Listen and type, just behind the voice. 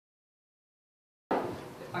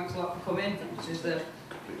thanks a lot for coming. This is the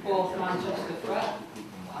 4th Manchester Thread,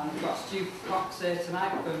 and we've got Stu Cox here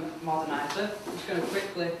tonight from Modernizer. I'm just going to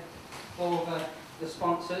quickly go over the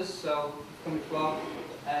sponsors. So, come before,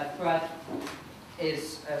 Thread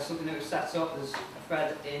is something that was set up. There's a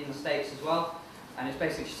thread in the States as well, and it's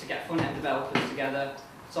basically just to get front-end developers together,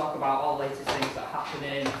 talk about all the latest things that are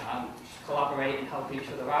happening, and just collaborate and help each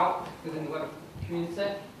other out within the web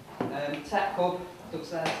community. Tech Hub,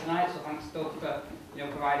 Doug's there tonight, so thanks Doug for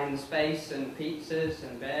providing the space and pizzas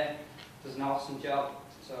and beer. Does an awesome job,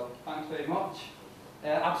 so thanks very much.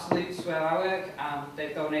 Absolute's where I work, and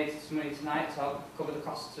they've donated some money tonight to help cover the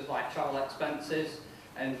costs of travel expenses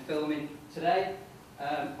and filming today.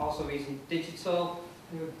 Also Reason Digital,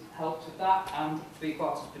 who helped with that, and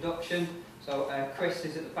 3/4 Production. So Chris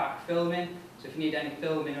is at the back filming, so if you need any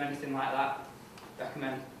filming or anything like that,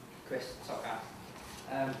 recommend Chris, top guy.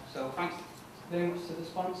 So thanks very much to the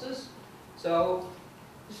sponsors. So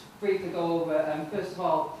just briefly go over, first of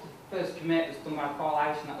all, the first commit was done by Paul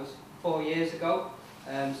Ice, and that was 4 years ago.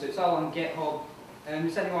 So it's all on GitHub.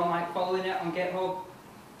 Is anyone following it on GitHub?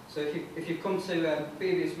 So if you've come to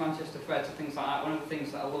previous Manchester threads and things like that, one of the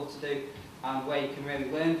things that I love to do and where you can really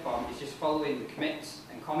learn from is just following the commits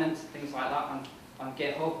and comments, things like that on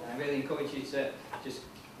GitHub. And I really encourage you to just,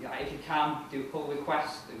 if you can, do pull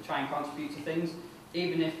requests and try and contribute to things.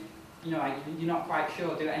 Even if you're not quite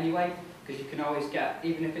sure, do it anyway, because you can always get,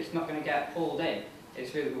 even if it's not going to get pulled in,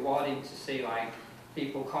 it's really rewarding to see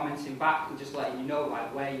people commenting back and just letting you know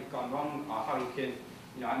where you've gone wrong or how you can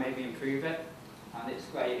maybe improve it. And it's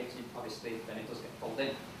great if you, obviously then it does get pulled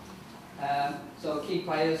in. So key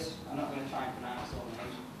players, I'm not going to try and pronounce all the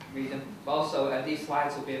names, read them. But also these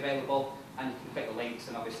slides will be available, and you can click the links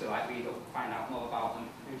and obviously read up and find out more about them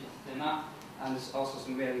who's interested in that. And there's also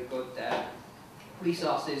some really good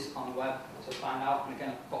resources on the web to find out, and again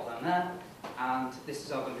I've put them there. And this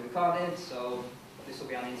is all going to be recorded, so this will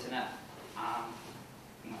be on the internet, and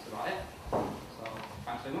that's about it. So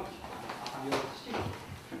thanks very much, and I'll hand you over to Stu.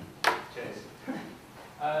 Cheers.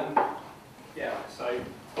 Yeah, so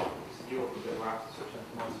this is your bit where I have to switch up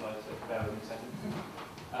to my slide, so bear with me a second.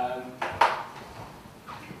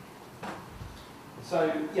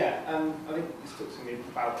 I think this talks to me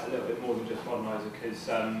about a little bit more than just Modernizer, because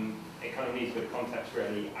it kind of needs a bit of context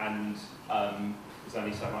really, and there's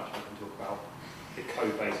only so much I can talk about the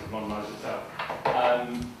code base of Modernizer itself.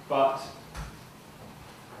 But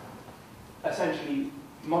essentially,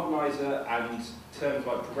 Modernizer and terms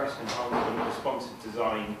like progressive enhancement, responsive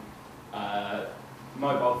design,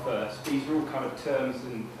 mobile first, these are all kind of terms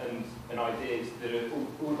and ideas that are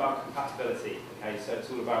all about compatibility. Okay, so it's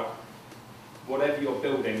all about whatever you're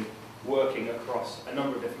building working across a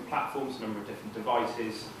number of different platforms, a number of different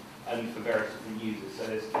devices, and for various different users. So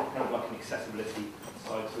there's kind of like an accessibility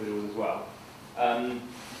side to it all as well.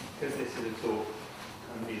 Because this is a talk,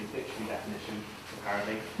 kind of need a dictionary definition,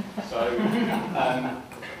 apparently. So,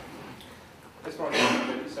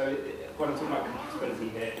 so when I'm talking about compatibility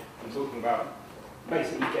here, I'm talking about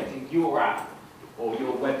basically getting your app or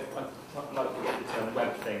your web, I like to get the term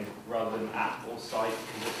web thing rather than app or site,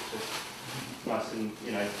 because it's just nice and,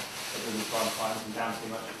 it doesn't try and tie them down too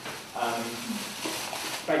much.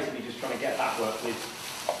 Basically just trying to get that work with,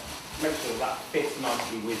 make sure that fits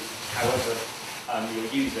nicely with however your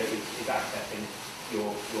user is accessing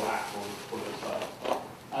your app or your site.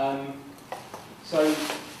 So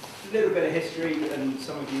a little bit of history, and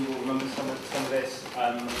some of you will remember some of this.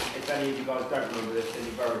 If any of you guys don't remember this, then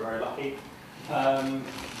you're very, very lucky.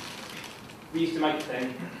 We used to make a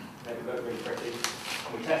thing, make it look really pretty,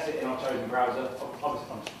 and we test it in our chosen browser.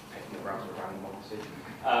 Obviously, I'm just picking the browser at random, obviously.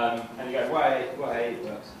 And you go, way, it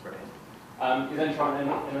works, brilliant. You then try it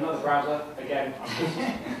in another browser, again,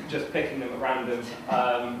 I'm just picking them at random,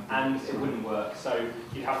 and it wouldn't work. So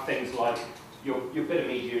you'd have things like your bit of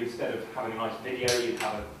media, instead of having a nice video, you'd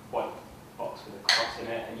have a white box with a cross in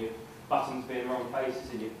it, and your buttons be in the wrong places,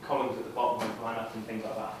 and your columns at the bottom won't line up, and things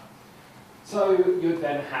like that. So you'd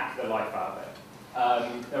then hack the life out of it.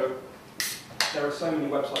 There are so many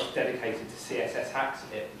websites dedicated to CSS hacks,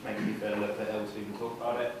 it makes me feel a little bit ill to even talk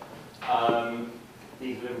about it.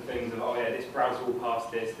 These little things of, oh yeah, this browser will pass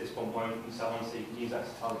this one won't, and so on, so you can use that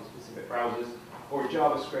to target specific browsers. Or in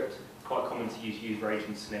JavaScript, quite common to use user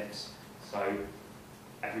agent sniffs. So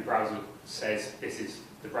every browser says, this is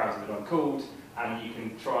the browser that I'm called, and you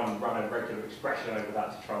can try and run a regular expression over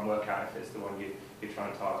that to try and work out if it's the one you're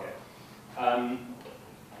trying to target.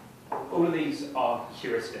 All of these are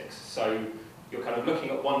heuristics, so you're kind of looking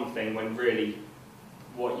at one thing when really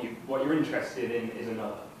what you're interested in is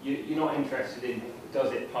another. You're not interested in,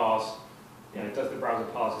 does it pass, does the browser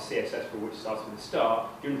pass a CSS rule which starts with a star?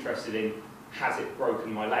 You're interested in, has it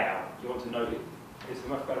broken my layout? You want to know it's a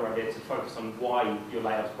much better idea to focus on why your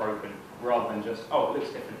layout's broken, rather than just, oh, it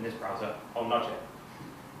looks different in this browser, I'll nudge it.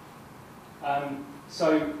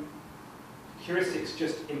 So heuristics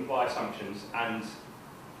just imply assumptions, and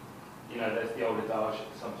there's the old adage,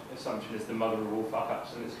 assumption is the mother of all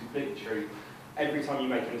fuck-ups, and it's completely true. Every time you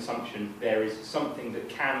make an assumption, there is something that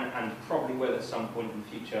can and probably will at some point in the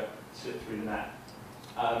future slip through the net.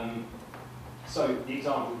 So the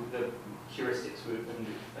example, the heuristics and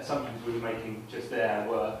assumptions we were making just there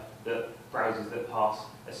were that browsers that pass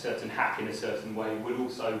a certain hack in a certain way would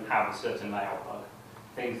also have a certain layout bug.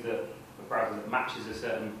 Things that a browser that matches a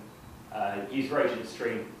certain user agent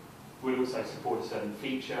string would also support a certain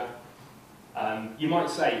feature. You might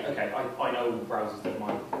say, okay, I know all the browsers that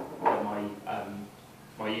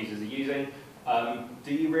my users are using.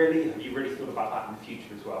 Do you really? Have you really thought about that in the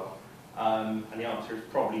future as well? And the answer is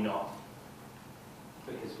probably not,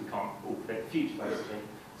 because we can't all predict the future, basically.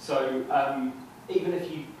 So even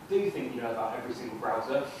if you do think you know about every single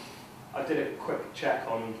browser, I did a quick check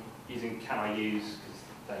on using Can I Use, because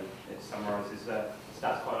it summarises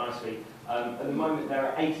stats quite nicely. At the moment, there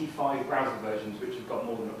are 85 browser versions which have got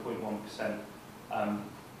more than a 0.1%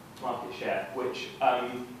 market share, which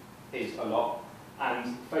is a lot.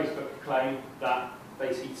 And Facebook claim that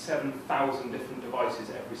they see 7,000 different devices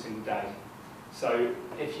every single day. So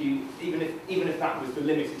even if that was the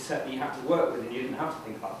limited set that you had to work with and you didn't have to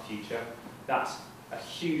think about the future, that's a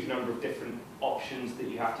huge number of different options that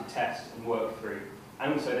you have to test and work through.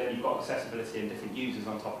 And also then you've got accessibility and different users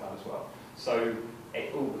on top of that as well. So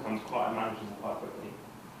it all becomes quite unmanageable quite quickly.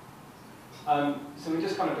 So we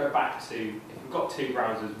just kind of go back to, if we've got two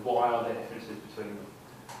browsers, why are there differences between them?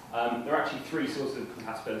 There are actually three sources of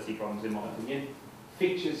compatibility problems in my opinion: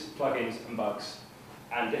 features, plugins, and bugs.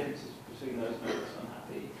 And differences between those makes us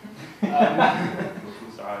unhappy.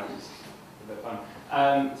 Sorry, it's just a bit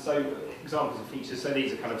fun. So examples of features, so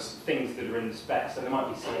these are kind of things that are in the spec. So there might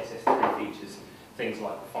be CSS3 features, things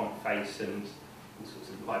like font face and all sorts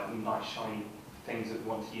of like nice shiny things that we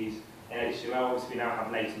want to use. In HTML, obviously we now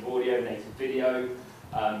have native audio, native video,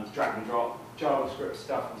 drag and drop, JavaScript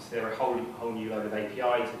stuff. Obviously there are a whole new load of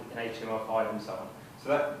APIs in HTML5 and so on. So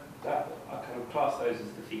that I kind of class those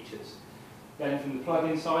as the features. Then from the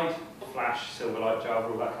plugin side, Flash, Silverlight, Java,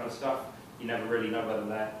 all that kind of stuff, you never really know whether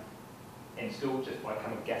they're installed just by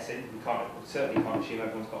kind of guessing. We certainly can't assume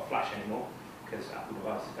everyone's got Flash anymore, because Apple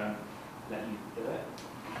devices don't let you do it.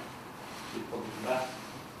 Good problem for that.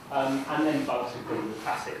 And then bugs, we've got the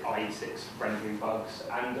classic IE6 rendering bugs,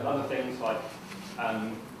 and other things like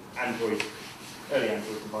Android, early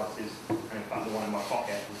Android devices, and in fact the one in my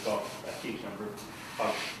pocket has got a huge number of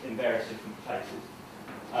bugs in various different places.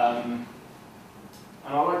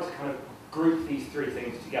 And I like to kind of group these three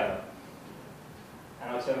things together.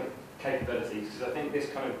 And I say capabilities, because I think this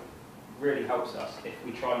kind of really helps us if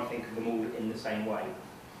we try and think of them all in the same way.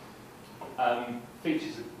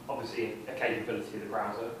 Features are obviously a capability of the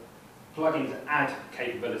browser. Plugins add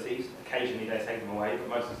capabilities. Occasionally they take them away, but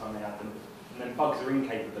most of the time they add them. And then bugs are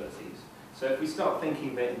incapabilities. So if we start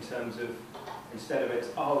thinking of it in terms of, instead of it's,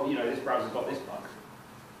 oh, this browser's got this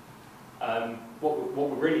bug, what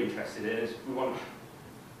we're really interested in is we want to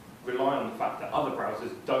rely on the fact that other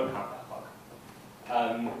browsers don't have that bug.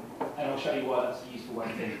 And I'll show you why that's a useful way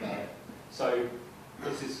to think about it. So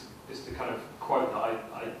this is just a kind of quote that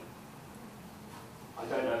I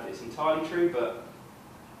don't know if it's entirely true, but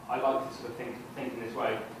I like to sort of think in this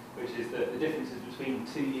way, which is that the differences between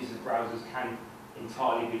two users' browsers can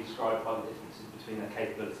entirely be described by the differences between their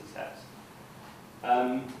capability sets.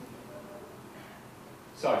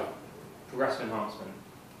 So, progressive enhancement.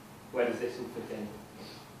 Where does this all fit in?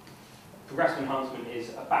 Progressive enhancement is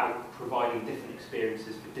about providing different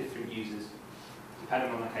experiences for different users,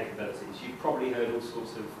 depending on their capabilities. You've probably heard all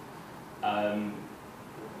sorts of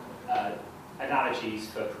analogies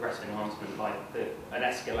for progressive enhancement, like an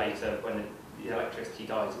escalator, when the electricity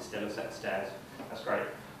dies, it's still a set of stairs. That's great.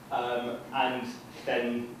 And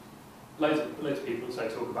then loads of people also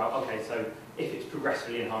talk about, okay, so if it's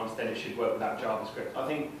progressively enhanced, then it should work without JavaScript. I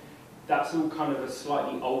think that's all kind of a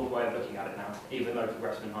slightly old way of looking at it now, even though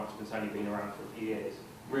progressive enhancement's only been around for a few years.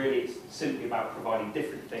 Really, it's simply about providing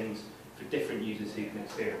different things for different users who can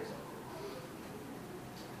experience it.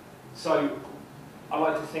 So I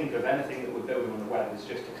like to think of anything that we're building on the web as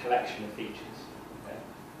just a collection of features. Okay?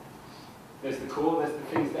 There's the core, there's the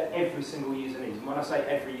things that every single user needs. And when I say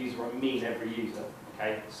every user, I mean every user.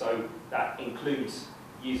 Okay? So that includes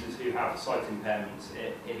users who have sight impairments.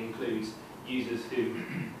 It includes users who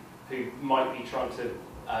might be trying to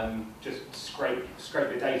just scrape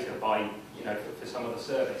the data by, for some other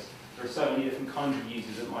service. There are so many different kinds of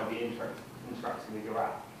users that might be interacting with your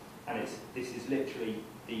app. And this is literally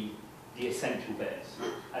the essential bits.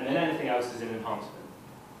 And then anything else is an enhancement.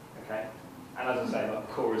 Okay? And as I say, like,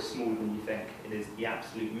 the core is smaller than you think. It is the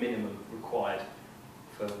absolute minimum required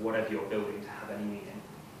for whatever you're building to have any meaning.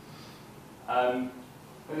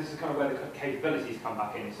 And this is kind of where the capabilities come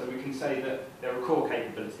back in. So we can say that there are core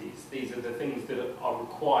capabilities. These are the things that are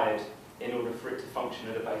required in order for it to function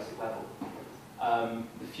at a basic level.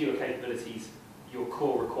 The fewer capabilities your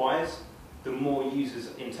core requires, the more users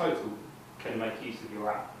in total can make use of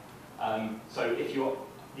your app. So if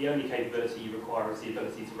the only capability you require is the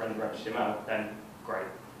ability to render HTML, then great.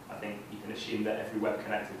 I think you can assume that every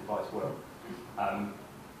web-connected device will.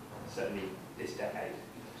 Certainly this decade.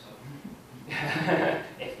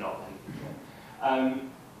 If not, then.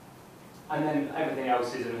 And then everything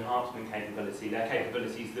else is an enhancement capability. They're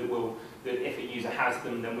capabilities that if a user has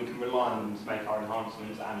them, then we can rely on them to make our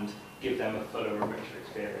enhancements and give them a fuller and richer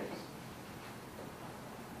experience.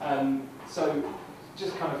 So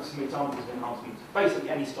just kind of some examples of enhancements. Basically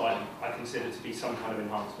any styling I consider to be some kind of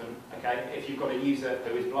enhancement. Okay? If you've got a user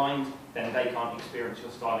who is blind, then they can't experience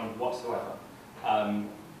your styling whatsoever.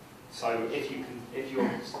 So if your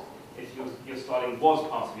styling was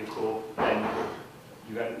part of your core, then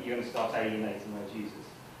you're going to start alienating those users.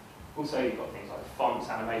 Also, you've got things like fonts,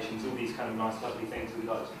 animations, all these kind of nice, lovely things that we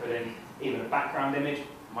like to put in. Even a background image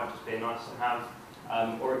might just be nice to have,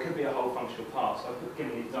 or it could be a whole functional part. So I've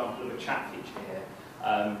given an example of a chat feature here.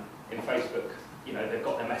 In Facebook, they've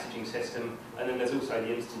got their messaging system, and then there's also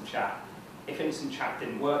the instant chat. If instant chat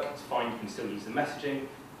didn't work, it's fine, you can still use the messaging.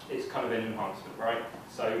 It's kind of an enhancement, right?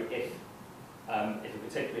 So if a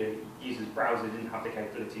particular user's browser didn't have the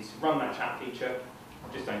capabilities to run that chat feature,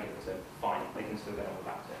 just don't give it to them. Fine, they can still get on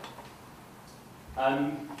without it.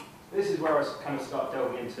 This is where I kind of start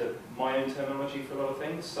delving into my own terminology for a lot of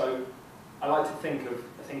things. So I like to think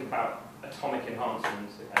about atomic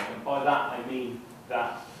enhancements, okay? And by that I mean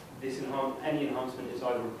that any enhancement is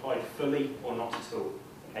either applied fully or not at all.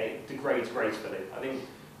 Okay? It degrades gracefully. I think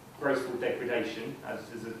graceful degradation, as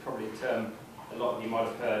is probably a term a lot of you might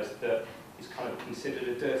have heard, that is kind of considered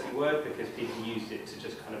a dirty word because people used it to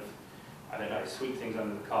just kind of, I don't know, sweep things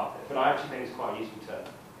under the carpet. But I actually think it's quite a useful term.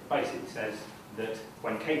 It basically says that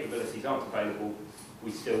when capabilities aren't available,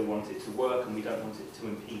 we still want it to work and we don't want it to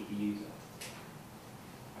impede the user.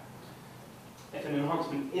 If an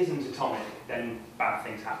enhancement isn't atomic, then bad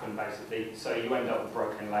things happen, basically. So you end up with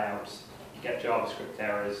broken layouts, you get JavaScript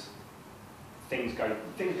errors, things go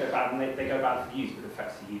bad, and they go bad for the user, but it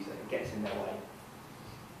affects the user, it gets in their way.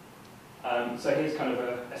 So here's kind of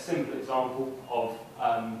a simple example of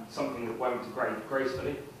something that won't degrade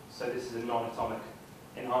gracefully. So this is a non-atomic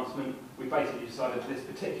enhancement. We basically decided for this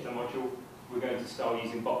particular module, we're going to start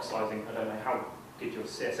using box sizing. I don't know how good your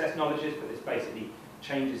CSS knowledge is, but this basically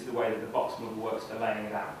changes the way that the box model works for laying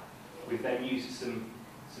it out. We've then used some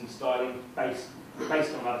styling based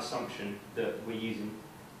on that assumption that we're using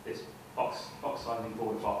this box sizing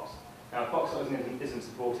border box. Now, if box sizing isn't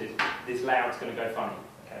supported, this layout's going to go funny.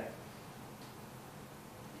 Okay?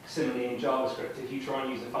 Similarly, in JavaScript, if you try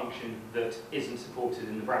and use a function that isn't supported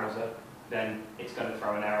in the browser, then it's going to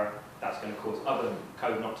throw an error. That's going to cause other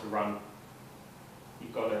code not to run.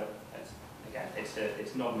 You've got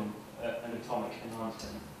it's not an atomic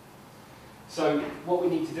enhancement. So what we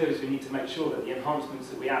need to do is we need to make sure that the enhancements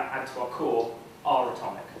that we add to our core are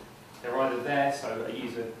atomic. They're either there so a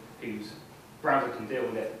user whose browser can deal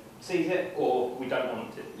with it sees it, or we don't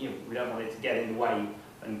want it to get in the way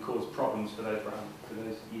and cause problems for those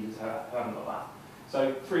users who haven't got that.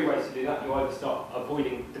 So 3 ways to do that. You either start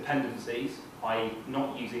avoiding dependencies, i.e.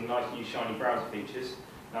 not using nice new shiny browser features.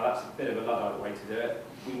 Now that's a bit of a Luddite way to do it.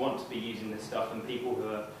 We want to be using this stuff, and people who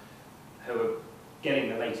are getting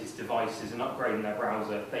the latest devices and upgrading their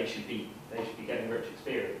browser, they should be getting rich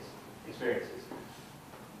experiences.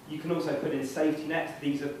 You can also put in safety nets.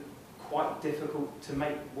 These are quite difficult to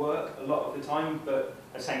make work a lot of the time, but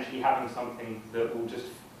essentially having something that will just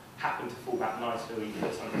happen to fall back nicely when you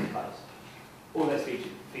put something in place. Or there's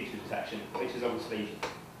feature detection, which is obviously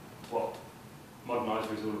what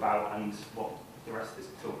Modernizer is all about and what the rest of this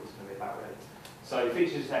talk is going to be about, really. So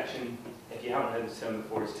feature detection, if you haven't heard this term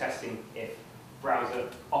before, is testing if browser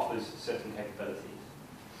offers certain capabilities.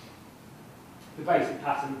 The basic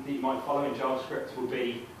pattern that you might follow in JavaScript will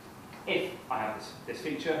be, if I have this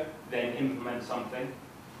feature, then implement something.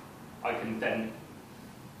 I can then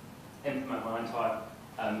implement my entire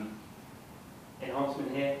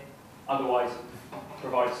enhancement here. Otherwise,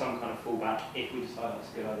 provide some kind of fallback if we decide that's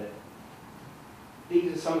a good idea.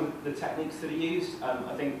 These are some of the techniques that are used.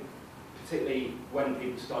 I think particularly when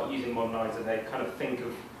people start using Modernizer, they kind of think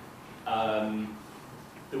of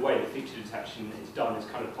the way that feature detection is done is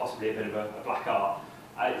kind of possibly a bit of a black art.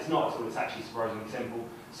 It's not at all, it's actually surprisingly simple.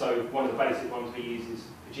 So one of the basic ones we use is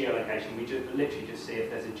for geolocation. We literally just see if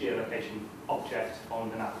there's a geolocation object on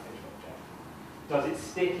the navigation object. Does it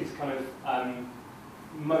stick is kind of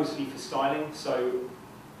mostly for styling. So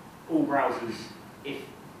all browsers, if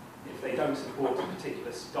they don't support a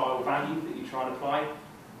particular style value that you try and apply,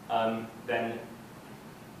 then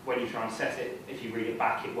when you try and set it, if you read it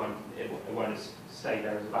back, it won't stay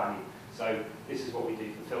there as a value. So this is what we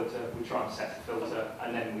do for filter. We try and set a filter,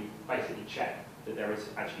 and then we basically check that there is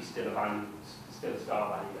actually still a value, still a style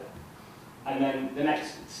value there. And then the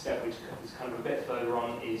next step, which is kind of a bit further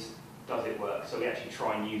on, is does it work? So we actually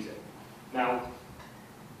try and use it. Now,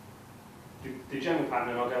 the general pattern,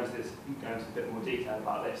 and I'll go into a bit more detail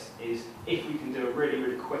about this, is if we can do a really,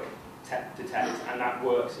 really quick detect, and that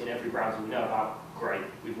works in every browser we know about, great,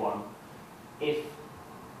 we've won.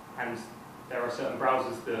 And there are certain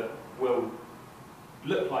browsers that will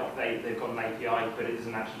look like they've got an API, but it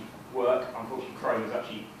doesn't actually work. Unfortunately, Chrome is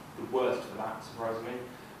actually the worst for that, surprisingly.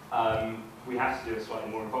 We have to do a slightly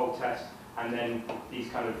more involved test, and then these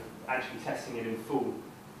kind of actually testing it in full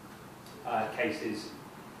cases,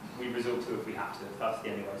 we resort to if we have to. That's the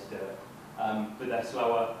only way to do it. But they're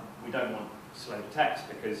slower. We don't want slow detect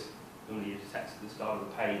because normally you detect the style of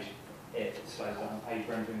the page, it slows down page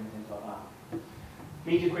rendering and things like that.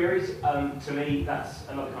 Media queries, to me, that's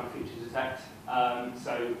another kind of feature detect.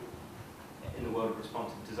 So in the world of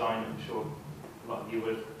responsive design, I'm sure a lot of you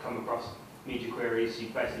would have come across media queries. You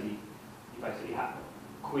basically have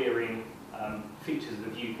querying features of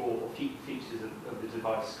the viewport or features of the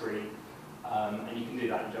device screen, and you can do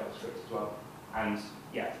that in JavaScript as well. And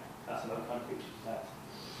yeah, that's another kind of feature detect.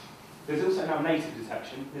 There's also now native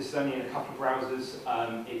detection. This is only in a couple of browsers.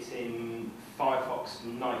 It's in Firefox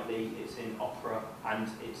nightly, it's in Opera, and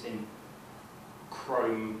it's in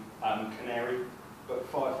Chrome Canary.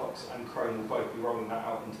 But Firefox and Chrome will both be rolling that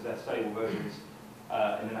out into their stable versions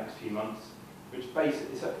in the next few months. Which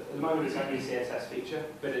basically, at the moment it's only a CSS feature,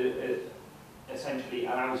 but it essentially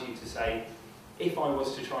allows you to say, if I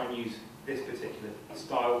was to try and use this particular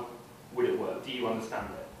style, would it work? Do you understand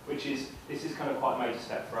it? This is kind of quite a major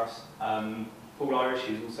step for us. Paul Irish,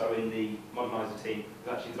 who's also in the Modernizer team, is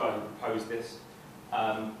actually the guy who proposed this.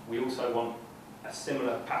 We also want a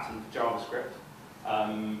similar pattern for JavaScript,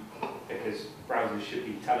 because browsers should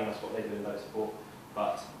be telling us what they do in load support,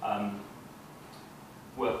 but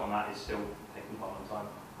work on that is still taking quite a long time,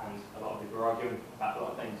 and a lot of people are arguing about a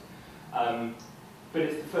lot of things. But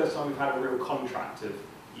it's the first time we've had a real contract of,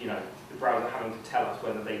 the browser having to tell us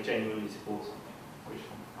whether they genuinely support something, which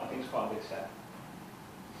I think is quite a big step.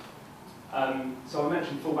 So I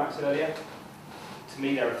mentioned fallbacks earlier. To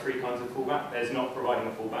me, there are three kinds of fallback. There's not providing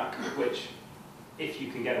a fallback, which, if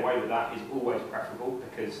you can get away with that, is always preferable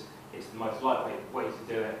because it's the most lightweight way to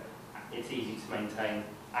do it. It's easy to maintain,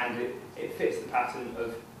 and it fits the pattern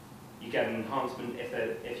of you get an enhancement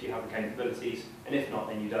if you have the capabilities, and if not,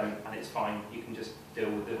 then you don't, and it's fine. You can just deal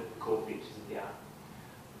with the core features of the app.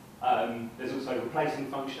 There's also replacing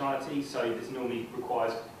functionality, so this normally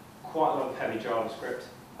requires quite a lot of heavy JavaScript,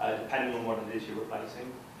 depending on what it is you're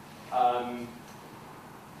replacing. I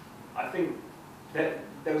think that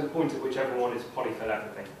there was a point at which everyone wanted to polyfill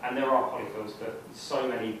everything, and there are polyfills for so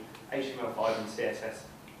many HTML5 and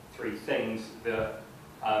CSS3 things that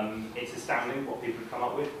it's astounding what people have come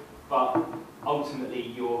up with, but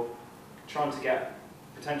ultimately you're trying to get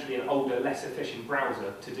potentially an older, less efficient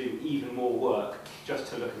browser to do even more work just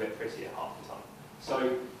to look a bit prettier half the time.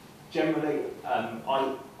 So generally,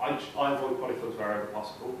 I avoid polyfills wherever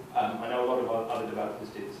possible. I know a lot of other developers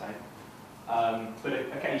do the same, but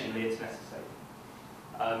occasionally it's necessary.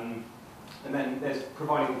 And then there's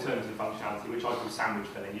providing alternative functionality, which I call sandwich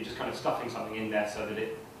filling. You're just kind of stuffing something in there so that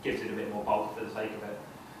it gives it a bit more bulk for the sake of it.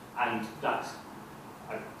 And I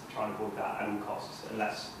try and avoid that at all costs,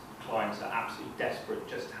 unless clients are absolutely desperate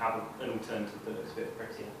just to have an alternative that looks a bit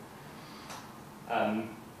prettier.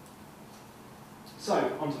 So,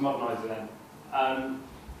 onto Modernizer then.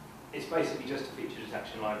 It's basically just a feature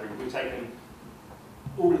detection library. We've taken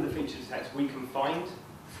all of the feature detects we can find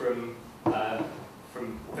from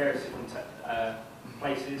various different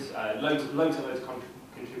places, loads of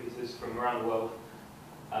contributors from around the world,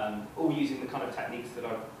 all using the kind of techniques that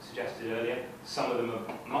I suggested earlier. Some of them are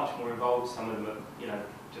much more involved, some of them are,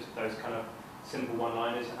 just those kind of simple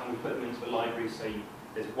one-liners, and we put them into a library so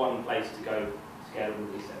there's one place to go to get all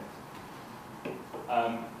these things.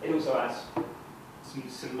 It also adds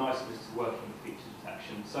some niceness to working with feature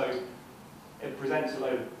detection. So it presents a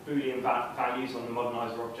load of Boolean values on the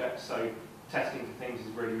Modernizer object, so testing for things is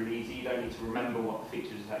really, really easy. You don't need to remember what the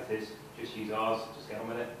feature detect is, just use ours, just get on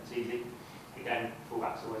with it, it's easy. Again,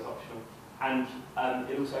 fallback's always optional. And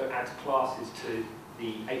it also adds classes to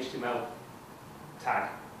the HTML tag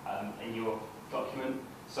in your document.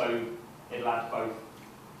 So it'll add both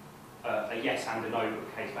a yes and a no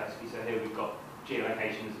case basically. So here we've got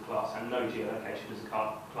geolocation as a class and no geolocation as a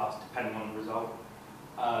class depending on the result.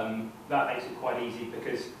 That makes it quite easy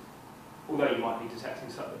because although you might be detecting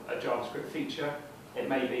a JavaScript feature, it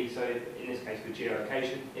may be, so in this case with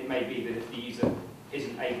geolocation, it may be that if the user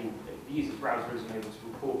the user's browser isn't able to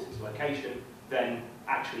report its location, then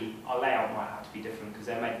actually our layout might have to be different because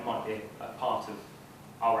there might be a part of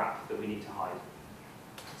our app that we need to hide.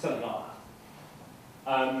 Something like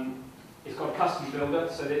that. It's got a custom builder,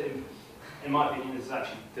 so that in my opinion, this is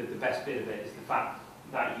actually the best bit of it, is the fact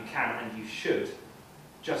that you can and you should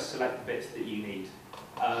just select the bits that you need.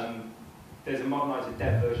 There's a Modernizer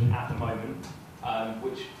dev version at the moment,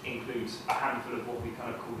 which includes a handful of what we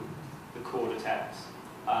kind of call the core detects.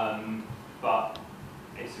 But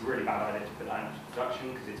it's a really bad idea to put that into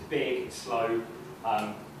production because it's big, it's slow,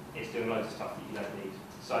 it's doing loads of stuff that you don't need.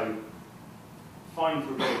 So fine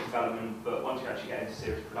for a bit of development, but once you actually get into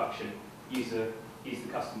serious production, use the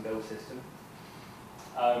custom build system.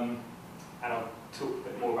 And I'll talk a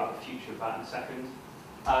bit more about the future of that in a second.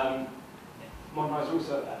 Modernizer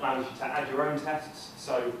also allows you to add your own tests,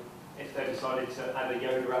 so if they decided to add a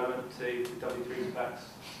Yoda element to the W3 specs,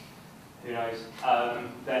 who knows,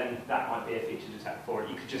 then that might be a feature detect for it.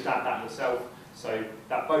 You could just add that yourself, so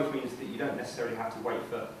that both means that you don't necessarily have to wait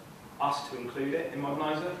for us to include it in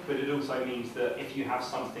Modernizer, but it also means that if you have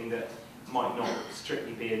something that might not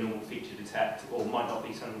strictly be a normal feature detect, or might not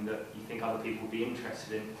be something that you think other people would be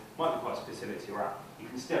interested in, might be quite specific to your app, you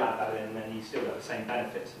can still add that in and then you still get the same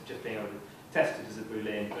benefits of just being able to test it as a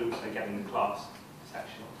Boolean, but also getting the class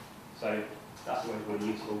detection. So that's always really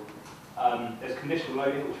useful. There's conditional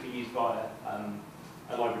loading, which we use via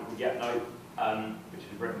a library called YetNote, which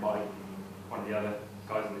is written by one of the other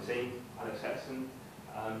guys in the team, Alex Hexton,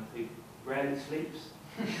 who rarely sleeps.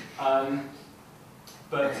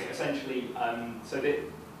 But essentially, so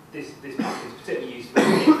this package is particularly useful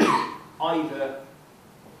if either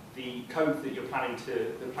the code that plans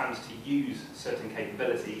to use certain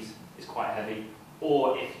capabilities is quite heavy,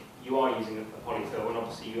 or if you are using a polyfill, and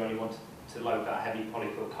obviously you only want to load that heavy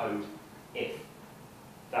polyfill code if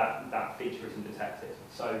that feature isn't detected.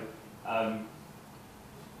 So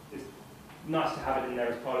it's nice to have it in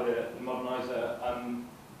there as part of the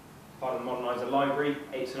Modernizer library.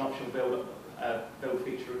 It's an optional build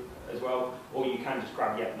feature as well, or you can just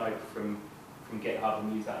grab YetNote from GitHub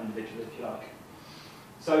and use that individually if you like.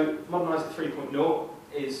 So Modernizer 3.0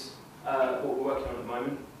 is what we're working on at the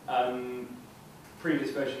moment.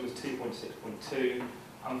 Previous version was 2.6.2.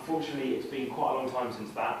 Unfortunately, it's been quite a long time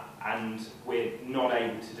since that, and we're not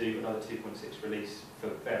able to do another 2.6 release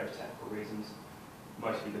for various technical reasons,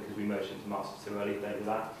 mostly because we merged into master too early, they do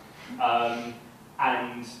that.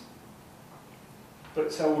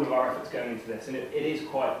 But so all of our efforts going into this, and it is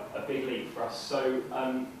quite a big leap for us. So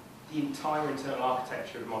the entire internal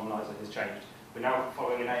architecture of Modernizer has changed. We're now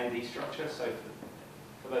following an AMD structure, so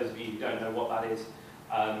for those of you who don't know what that is,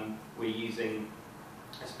 we're using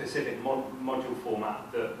a specific module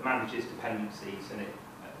format that manages dependencies, and it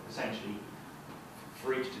essentially,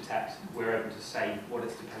 for each detect, we're able to say what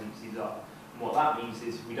its dependencies are. And what that means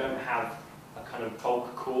is we don't have a kind of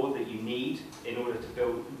bulk core that you need in order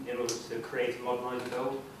to create a Modernizer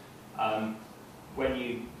build. When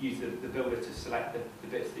you use the builder to select the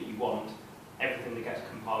bits that you want, everything that gets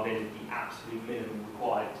compiled in is the absolute minimum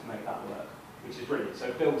required to make that work, which is brilliant.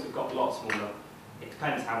 So builds have got a lot smaller. It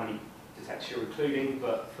depends how many detects you're including,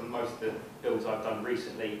 but for most of the builds I've done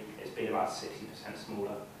recently, it's been about 60%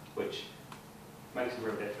 smaller, which makes a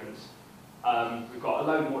real difference. We've got a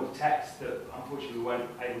load more detects that unfortunately we weren't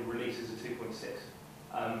able to release as a 2.6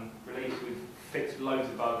 release. We've fixed loads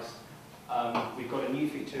of bugs. We've got a new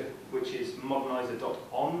feature which is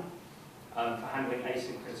modernizer.on for handling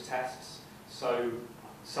asynchronous tests. So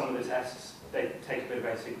some of the tests, they take a bit of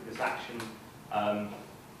asynchronous action,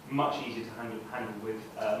 much easier to handle with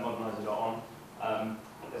modernizer.on.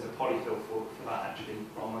 There's a polyfill for that actually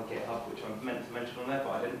on my GitHub, which I meant to mention on there,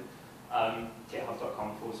 but I didn't.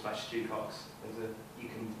 GitHub.com/StuCox. You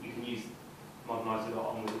can use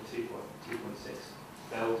modernizer.on with a 2.6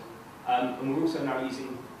 build. And we're also now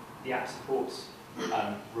using the app supports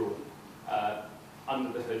rule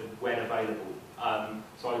under the hood when available.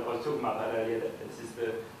 So I was talking about that earlier, that this is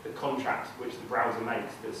the contract which the browser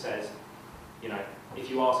makes that says, you know, if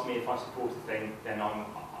you ask me if I support a thing, then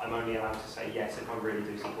I'm only allowed to say yes if I really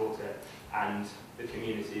do support it. And the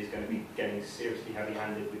community is going to be getting seriously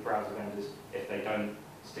heavy-handed with browser vendors if they don't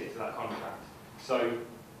stick to that contract. So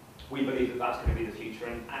we believe that that's going to be the future,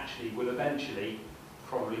 and actually will eventually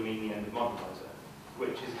probably mean the end of Modernizer,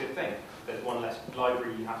 which is a good thing. There's one less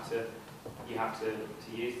library you have to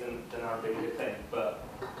use, then that would be a good thing. But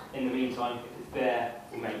in the meantime, if it's there,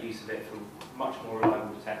 we'll make use of it for much more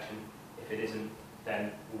reliable detection. If it isn't,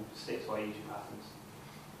 then we'll stick to our usual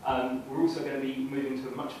patterns. We're also going to be moving to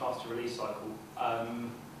a much faster release cycle.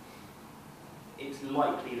 It's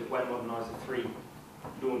likely that when Modernizer 3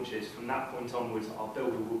 launches, from that point onwards, our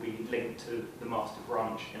builder will be linked to the master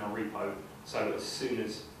branch in our repo. So as soon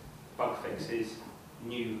as bug fixes,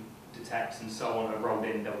 new detects and so on are rolled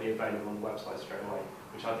in, they'll be available on the website straight away,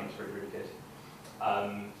 which I think is really, really good.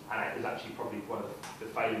 And it was actually probably one of the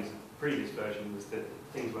failings of the previous version was that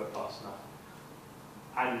things weren't fast enough.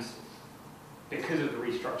 And because of the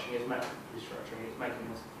restructuring, it's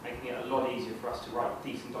making it a lot easier for us to write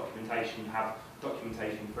decent documentation, have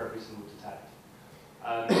documentation for every single detect.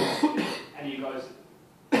 And you guys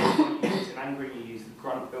use Tim Angry, you use the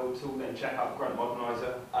Grunt build tool, then check out Grunt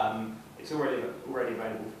Modernizer. It's already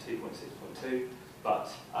available for 2.6.2,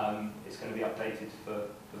 but it's going to be updated for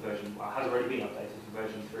version, well, it has already been updated for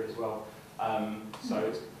version 3 as well. So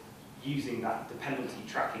it's using that dependency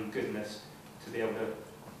tracking goodness to be able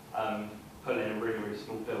to pull in a really, really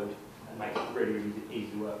small build and make it really, really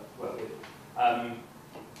easy to work with.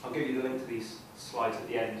 I'll give you the link to these slides at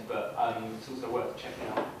the end, but it's also worth checking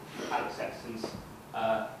out Alex Sexton's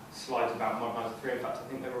slides about Modernizer 3. In fact, I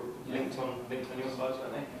think they were linked on your slides,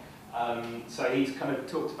 weren't they? So he's kind of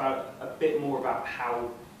talked about a bit more about how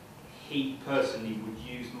he personally would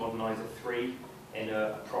use Modernizer 3 in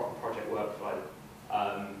a proper project workflow.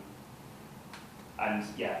 And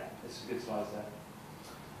yeah, there's some good slides there.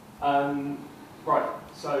 Right,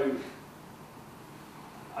 so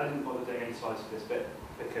I didn't bother doing any slides for this bit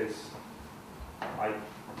because I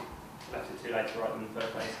left it too late to write them in the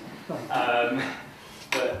first place.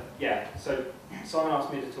 But yeah, so Simon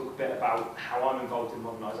asked me to talk a bit about how I'm involved in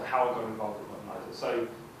Modernizer, how I got involved in Modernizer. So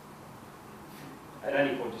at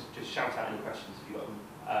any point, just shout out any questions if you've got them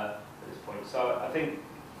at this point. So I think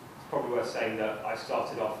it's probably worth saying that I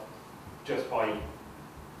started off just by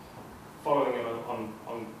following it on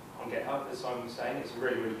GitHub, as Simon was saying. It's a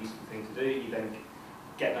really, really useful thing to do. You then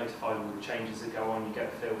get notified of all the changes that go on, you get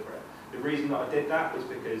a feel for it. The reason that I did that was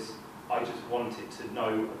because I just wanted to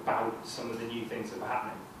know about some of the new things that were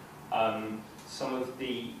happening. Some of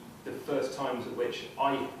the first times at which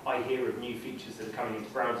I hear of new features that are coming into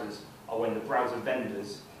browsers are when the browser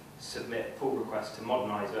vendors submit pull requests to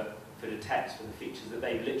Modernizer for the text for the features that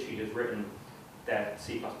they've literally just written their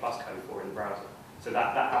C++ code for in the browser. So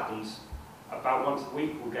that happens about once a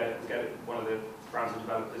week. We'll get one of the browser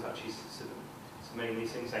developers actually submitting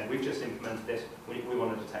these things saying, we've just implemented this, we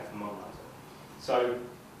want to detect the Modernizer. So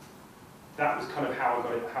that was kind of how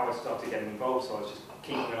I started getting involved. So I was just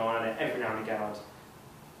keeping an eye on it. Every now and again I'd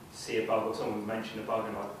see a bug or someone would mention a bug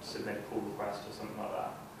and I'd submit a pull request or something like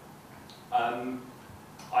that.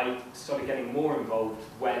 I started getting more involved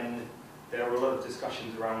when there were a lot of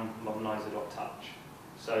discussions around Modernizer.touch.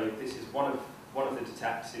 So this is one of the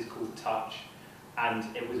detects is called Touch,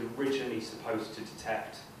 and it was originally supposed to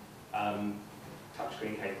detect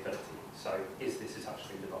touchscreen capability. So is this a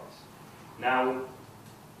touchscreen device? Now,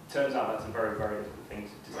 turns out that's a very, very difficult thing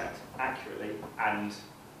to detect accurately, and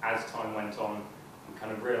as time went on, we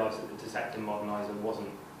kind of realised that the detect in Modernizer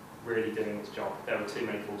wasn't really doing its job. There were too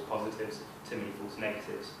many false positives, too many false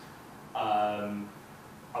negatives.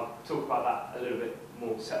 I'll talk about that a little bit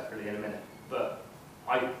more separately in a minute, but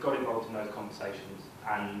I got involved in those conversations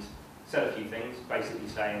and said a few things, basically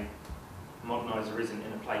saying Modernizer isn't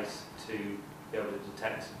in a place to be able to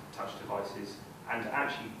detect touch devices, and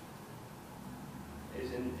actually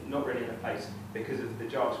is not really in a place because of the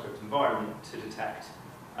JavaScript environment to detect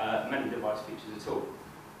many device features at all.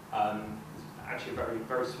 Actually, a very,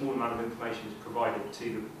 very small amount of information is provided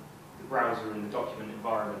to the browser and the document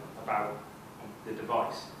environment about the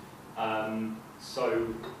device.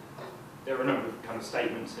 So there are a number of kind of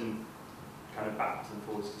statements and kind of backwards and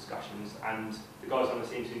forwards discussions, and the guys on the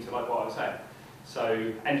team seemed to like what I was saying.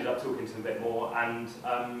 So ended up talking to them a bit more, and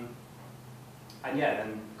yeah,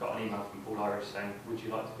 then got an email from Paul Irish saying, would you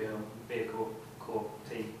like to be a core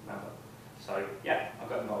team member? So yeah, I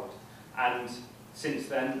got involved. And since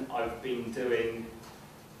then, I've been doing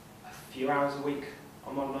a few hours a week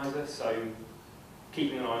on Modernizer, so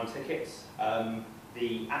keeping an eye on tickets.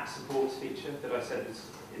 The at supports feature that I said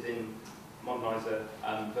is in Modernizer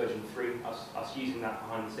version 3, us using that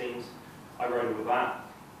behind the scenes. I wrote all of that.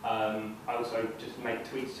 I also just make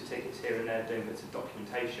tweets to tickets here and there, doing bits of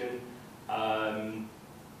documentation,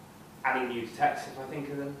 adding new detects if I think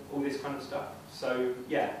of them, all this kind of stuff. So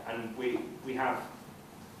yeah, and we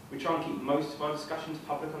try and keep most of our discussions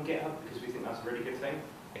public on GitHub because we think that's a really good thing.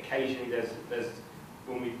 Occasionally there's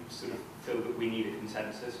when we sort of feel that we need a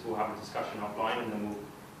consensus, we'll have a discussion offline and then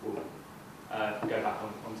we'll go back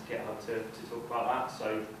onto GitHub to talk about that.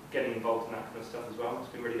 So getting involved in that kind of stuff as well has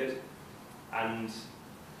been really good. And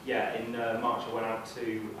yeah, in March I went out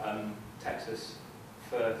to Texas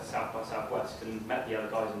for South by Southwest and met the other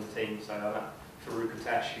guys in the team. So I met Farouk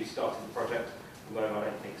Atesh, who started the project, although I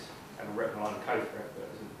don't think he's ever written a line of code for it, but it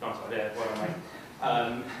was a nice idea. Well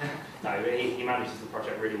done, mate. No, he manages the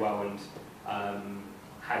project really well and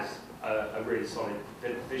has a really solid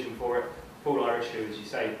vision for it. Paul Irish, who, as you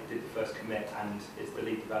say, did the first commit and is the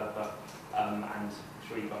lead developer, and I'm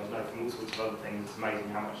sure you guys know from all sorts of other things, it's amazing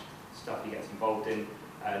how much stuff he gets involved in.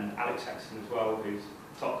 And Alex Sexton as well, who's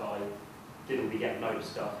the top guy, did all the Get Node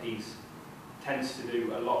stuff. He tends to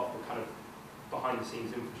do a lot of the kind of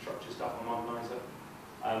behind-the-scenes infrastructure stuff on Modernizer.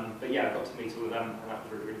 But yeah, I got to meet all of them, and that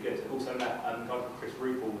was really, really good. I also met a guy called Chris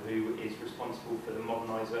Rupel, who is responsible for the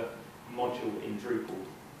Modernizer module in Drupal.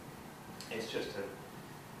 It's just a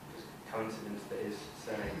coincidence that his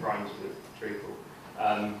surname rhymes with Drupal.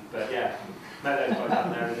 But yeah, met those guys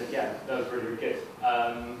out there, and yeah, that was really, really good.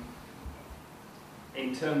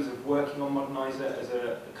 In terms of working on Modernizer as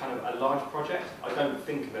a kind of a large project, I don't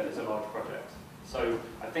think of it as a large project. So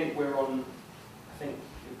I think we've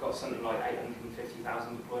got something like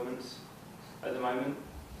 850,000 deployments at the moment.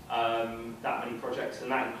 That many projects, and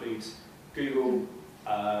that includes Google,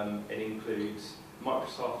 it includes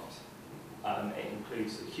Microsoft, it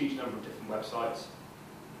includes a huge number of different websites.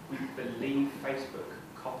 We believe Facebook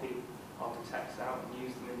copy architects out and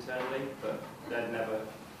use them internally, but they'd never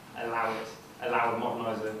allow a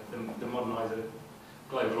Modernizer, the Modernizer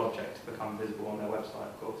global object to become visible on their website,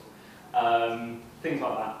 of course. Things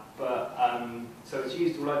like that. But so it's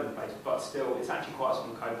used all over the place, but still, it's actually quite a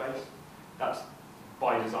small code base. That's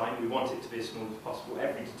by design. We want it to be as small as possible.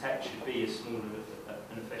 Every detect should be as small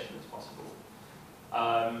and efficient as possible.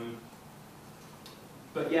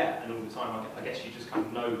 But yeah, and all the time, I guess you just kind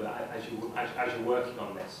of know that as you're working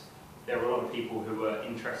on this, there are a lot of people who are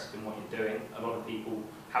interested in what you're doing. A lot of people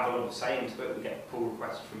have a lot of say into it. We get pull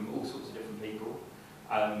requests from all sorts of different people.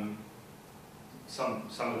 Some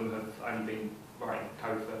of them have only been writing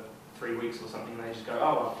code for 3 weeks or something, and they just go,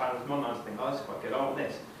 oh, I found this Modernizer thing, oh, that's quite good, I want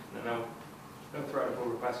this. And then they'll throw in a pull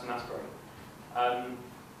request, and that's great.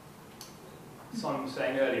 Simon was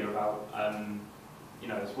saying earlier about,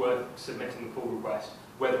 it's worth submitting the pull request,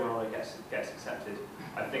 whether or not it gets accepted.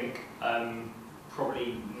 I think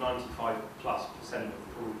probably 95+% of the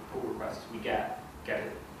pull requests we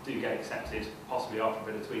do get accepted, possibly after a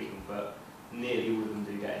bit of tweaking, but nearly all of them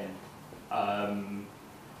do get in.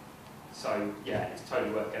 So yeah, it's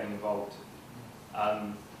totally worth getting involved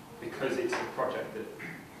because it's a project that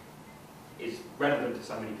is relevant to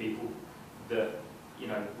so many people that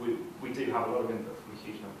we do have a lot of input from a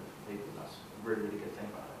huge number of people. That's a really, really good thing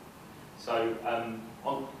about it. So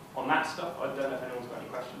on that stuff, I don't know if anyone's got any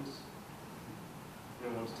questions.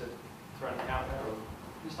 Anyone wants to throw anything out there? Or?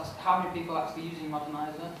 Just ask how many people are actually using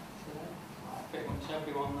Modernizer today? Pretty much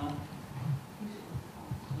everyone there.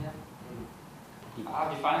 Yeah. How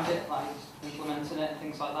do you find it? Like implementing it,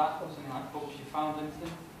 things like that? Or something like bugs you found,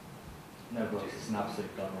 anything? No bugs, it's an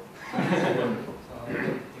absolute goddamn. It's wonderful. Do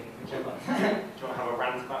you want to have a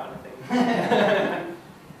rant about anything?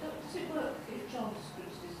 Does it work if JavaScript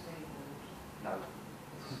is disabled? No,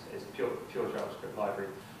 it's pure JavaScript library.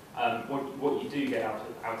 What you do get out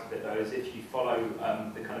of it though is if you follow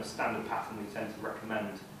the kind of standard pattern we tend to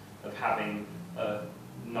recommend of having a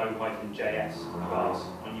no-js class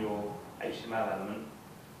on your HTML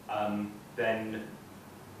element, then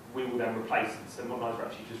we will then replace it. So Modernizer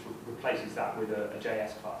actually just replaces that with a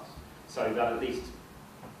JS class. So that at least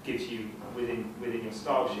gives you, within your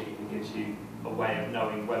style sheet, it gives you a way of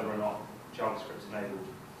knowing whether or not JavaScript's enabled.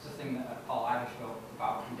 It's the thing that Paul Irish wrote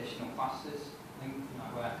about conditional classes, I think,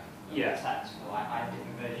 where text will add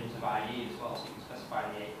different versions of IE as well, so you can specify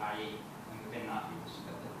the IE, and within that you just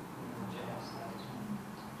get the JS there as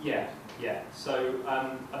well. Yeah. So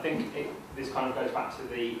I think this kind of goes back to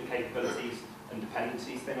the capabilities and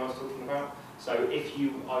dependencies thing I was talking about. So if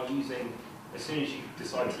you are using, as soon as you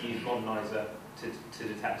decide to use Modernizer to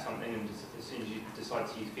detect something, and as soon as you decide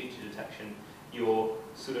to use feature detection, you're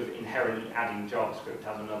sort of inherently adding JavaScript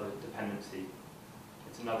as another dependency.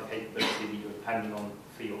 It's another capability that you're depending on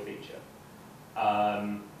for your feature,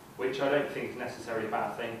 which I don't think is necessarily a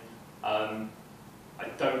bad thing. I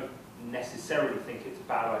don't necessarily think it's a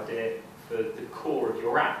bad idea for the core of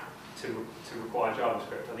your app to require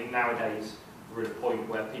JavaScript. I think nowadays we're at a point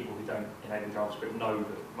where people who don't enable JavaScript know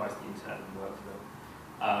that most of the internet doesn't work for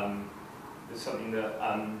them. There's something that,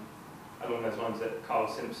 along those lines, that Carl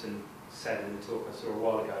Simpson said in the talk I saw a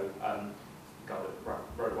while ago, the guy that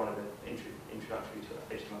wrote one of the introductory to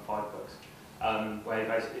HTML5 books, where he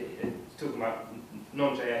basically is talking about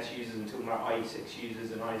non-JS users and talking about IE6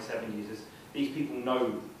 users and IE7 users. These people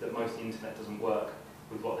know that most of the internet doesn't work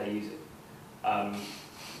with what they're using.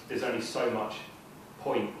 There's only so much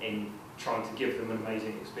point in trying to give them an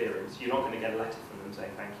amazing experience. You're not going to get a letter from them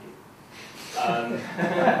saying thank you.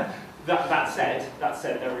 That said,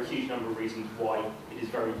 there are a huge number of reasons why it is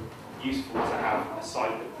very useful to have a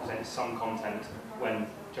site that presents some content when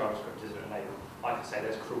JavaScript isn't enabled. Like I say,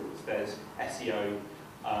 there's crawls, there's SEO,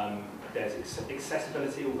 there's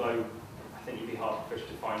accessibility, although I think you'd be hard pushed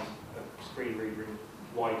to find a screen reader in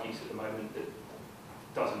wide use at the moment that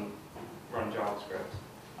doesn't run JavaScript.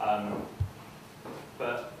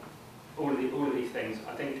 But all of these things,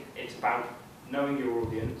 I think it's about knowing your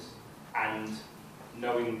audience and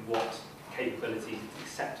knowing what capability is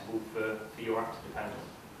acceptable for your app to depend on.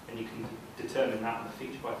 And you can determine that on a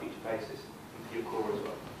feature-by-feature basis and for your core as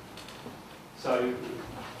well. So,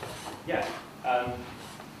 yeah, I'll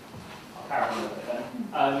carry on a little bit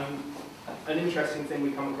then. An interesting thing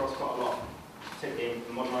we come across quite a lot, particularly in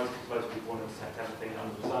Modernizer, because most people want to detect everything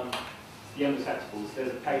under the sun, the undetectables.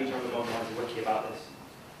 There's a page on the Modernizer wiki about this,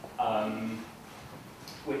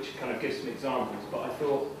 which kind of gives some examples, but I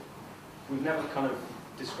thought we've never kind of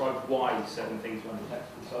described why certain things are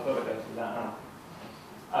undetectable, so I thought I'd go through that now.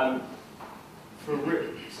 For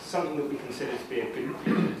something that we consider to be a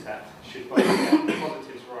good detect should both get the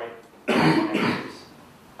positives right and the negatives.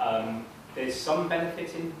 There's some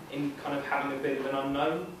benefit in kind of having a bit of an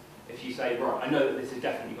unknown. If you say, right, I know that this has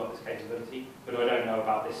definitely got this capability, but I don't know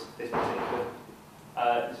about this particular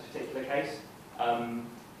case. I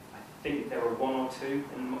think there are one or two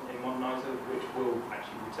in Modernizer which will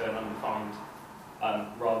actually return undefined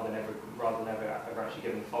rather than ever actually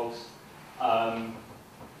giving false.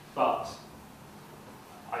 But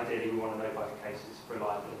ideally, we want to notify the cases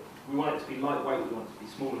reliably. We want it to be lightweight. We want it to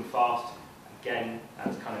be small and fast. Again,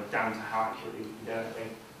 that's kind of down to how accurately we can do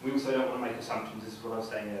everything. We also don't want to make assumptions. This is what I was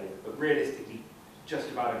saying earlier. But realistically,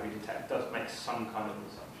 just about every detect does make some kind of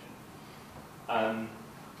assumption. I'll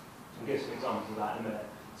give some examples of that in a minute.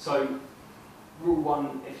 So, rule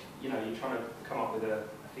one, if you're trying to come up with a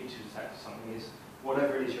feature detect or something, is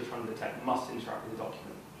whatever it is you're trying to detect must interact with the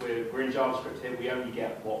document. We're in JavaScript here. We only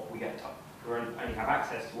get what we get told. We only have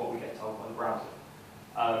access to what we get told by the browser.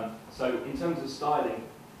 So, in terms of styling,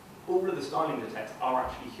 all of the styling detects are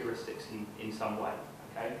actually heuristics in some way.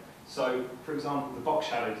 Okay. So, for example, the box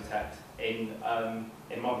shadow detect in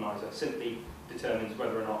Modernizer simply determines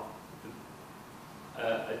whether or not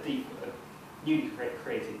a newly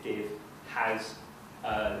created div has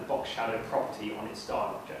the box shadow property on its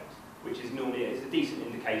style object, which is normally a decent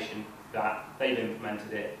indication that they've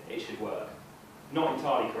implemented it, it should work. Not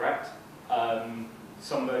entirely correct.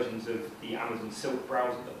 Some versions of the Amazon Silk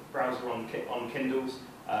browser on Kindles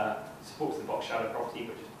supports the box shadow property,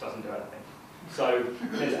 but just doesn't do anything. So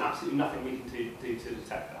there's absolutely nothing we can do to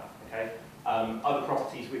detect that. Okay. Other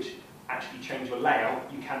properties which actually change your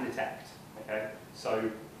layout, you can detect. Okay.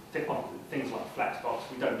 So things like Flexbox,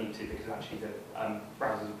 we don't need to because actually the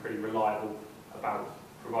browsers are pretty reliable about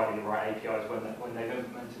providing the right APIs when they've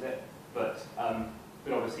implemented it. But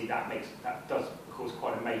obviously that does cause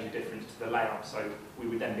quite a major difference to the layout. So we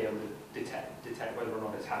would then be able to detect whether or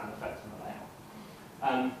not it's had an effect on the layout.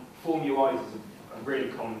 Form UIs is a really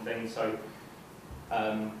common thing. So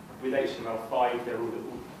with HTML5, there are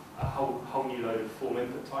a whole new load of form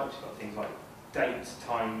input types. You've got things like dates,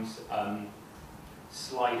 times,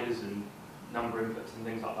 sliders, and number inputs, and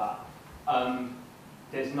things like that.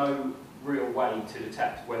 There's no real way to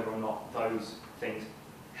detect whether or not those things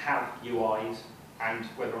have UIs and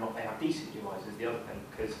whether or not they have decent UIs is the other thing,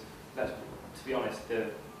 because to be honest,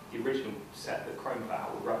 the original set that Chrome put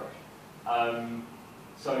out were rubbish.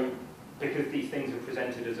 So because these things are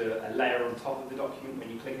presented as a layer on top of the document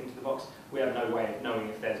when you click into the box, we have no way of knowing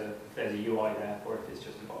if there's a UI there or if it's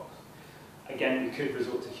just a box. Again, we could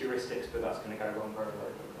resort to heuristics, but that's going to go wrong very,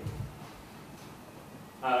 very quickly.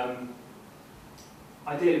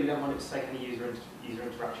 Ideally, we don't want it to take any user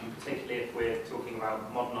interaction, particularly if we're talking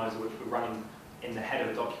about Modernizer, which we're running in the head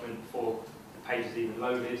of a document before the page is even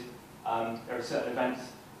loaded. There are certain events.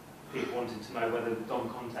 People wanted to know whether the DOM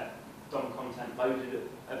content loaded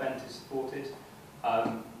event is supported.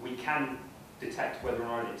 We can detect whether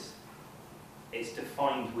or not it's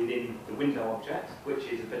defined within the window object, which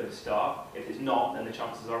is a bit of a star. If it's not, then the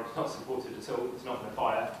chances are it's not supported at all. It's not going to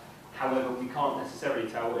fire. However, we can't necessarily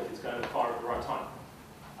tell if it's going to fire at the right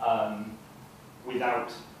time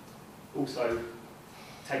without also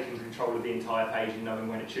taking control of the entire page and knowing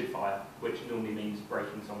when it should fire, which normally means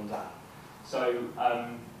breaking someone's app. So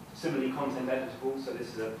similarly, content editable, so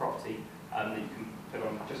this is a property that you can put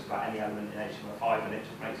on just about any element in HTML5 and it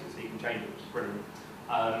just makes it so you can change it, which is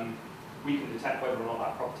brilliant. We can detect whether or not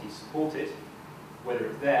that property is supported, whether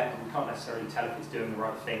it's there, but we can't necessarily tell if it's doing the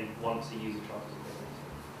right thing once a user tries to do it.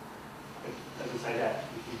 As I say there,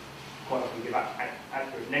 we can quite often give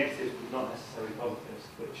accurate negatives, but not necessarily positives,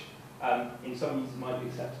 which in some users might be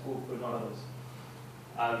acceptable, but not others.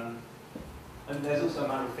 And there's also a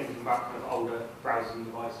matter of thinking about kind of older browsers and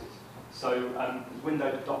devices. So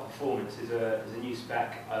Windows.performance is a new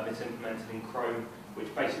spec. It's implemented in Chrome,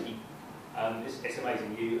 which basically, it's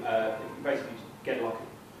amazing. You basically get like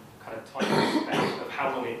a kind of time spec of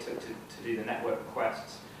how long it took to do the network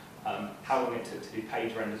requests, how long it took to do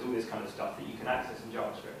page renders, all this kind of stuff that you can access in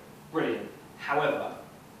JavaScript. Brilliant. However,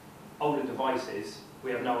 older devices,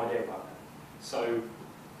 we have no idea about that. So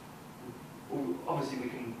obviously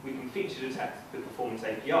we can feature detect the performance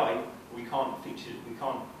API, but we can't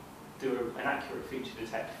do an accurate feature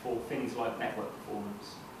detect for things like network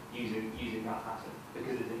performance using that pattern,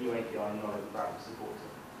 because it's a new API and not every browser supports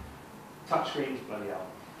it. Touchscreens, bloody hell.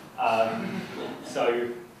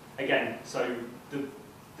 So again,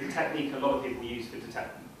 the technique a lot of people use for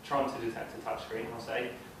trying to detect a touchscreen, I'll say,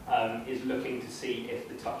 is looking to see if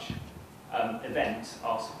the touch events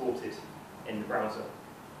are supported in the browser.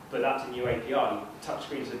 But that's a new API.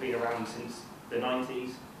 Touchscreens have been around since the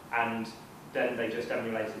 90s, and then they just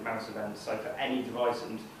emulated mouse events. So for any device,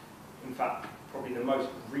 and in fact, probably the most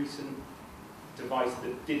recent device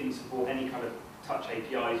that didn't support any kind of touch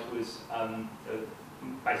APIs was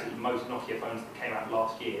basically most Nokia phones that came out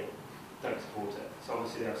last year don't support it. So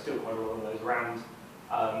obviously there are still quite a lot of those around.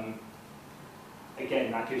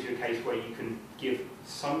 Again, that gives you a case where you can give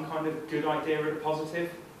some kind of good idea at a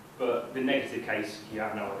positive, but the negative case, you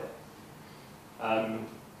have no idea.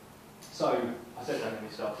 So, I said don't get me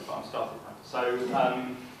started, but I'm started now. So,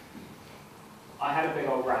 I had a big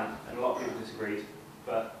old rant, and a lot of people disagreed,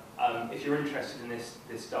 but if you're interested in this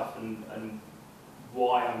stuff and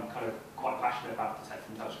why I'm kind of quite passionate about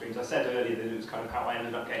detecting touchscreens, I said earlier that it was kind of how I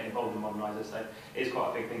ended up getting involved in Modernizer, so it is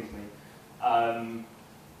quite a big thing to me.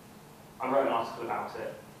 I wrote an article about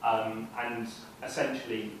it, and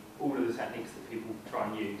essentially all of the techniques that people try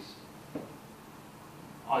and use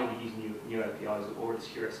either use new APIs or it's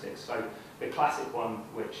heuristics. So the classic one,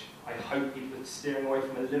 which I hope people are steering away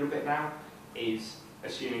from a little bit now, is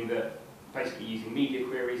assuming that basically using media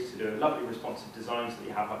queries to do a lovely responsive design so that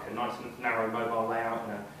you have like a nice and narrow mobile layout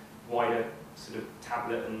and a wider sort of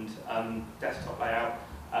tablet and desktop layout,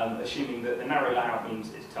 assuming that the narrow layout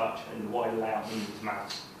means it's touch and the wider layout means it's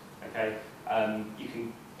mouse. Okay, you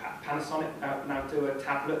can Panasonic now do a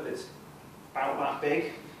tablet that's about that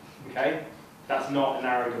big. Okay, that's not a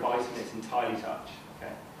narrow device and it's entirely touch.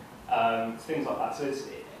 Okay, things like that. So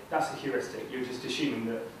that's a heuristic. You're just assuming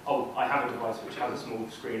that, oh, I have a device which has a small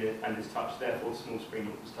screen and is touch, therefore small screen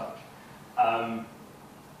equals touch.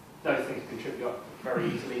 Those things can trip you up very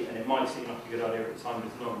easily, and it might seem like a good idea at the time, but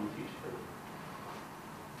it's not really future-proof.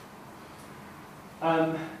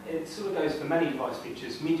 It sort of goes for many device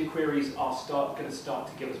features. Media queries are going to start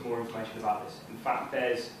to give us more information about this. In fact,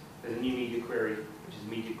 there's a new media query, which is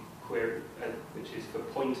media query, which is for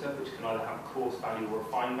pointer, which can either have a coarse value or a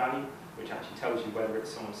fine value, which actually tells you whether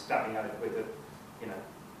it's someone stabbing at it with a,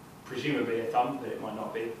 presumably a thumb, but it might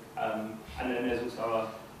not be. And then there's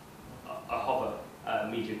also a hover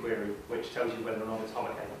media query, which tells you whether or not it's hover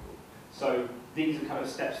capable. So these are kind of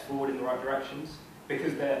steps forward in the right directions,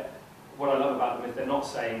 because what I love about them is they're not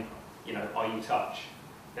saying, are you touch?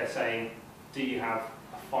 They're saying, do you have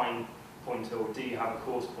a fine pointer or do you have a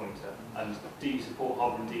coarse pointer? And do you support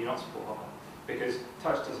hover and do you not support hover? Because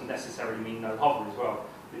touch doesn't necessarily mean no hover as well.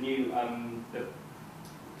 The new the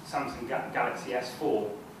Samsung Galaxy S4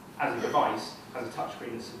 as a device has a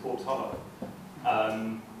touchscreen that supports hover.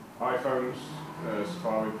 iPhones,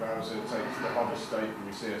 Safari browser takes the hover state from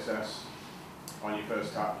your CSS on your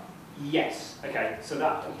first tap. Yes. Okay. So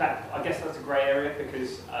that I guess that's a grey area,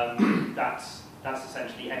 because that's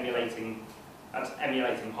essentially emulating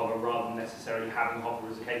hover rather than necessarily having hover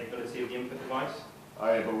as a capability of the input device.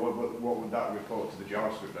 Oh yeah, but what would that report to the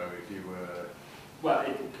JavaScript though if you were? Well,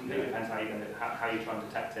 it completely depends how you try and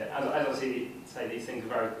detect it. As I say, these things are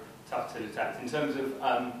very tough to detect. In terms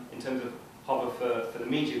of hover for the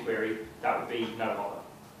media query, that would be no hover,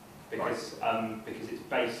 because it's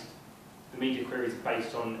based. The media query is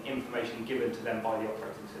based on information given to them by the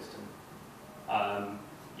operating system.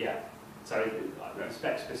 Yeah. So the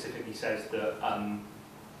spec specifically says that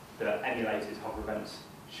that emulated hover events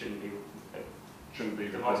shouldn't be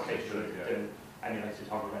device reported, capability yeah. doing emulated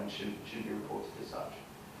hover events shouldn't be reported as such.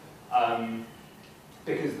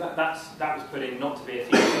 Because that was put in not to be a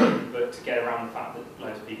feature, but to get around the fact that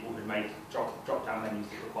loads of people had made drop-down menus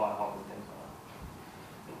that require hover and things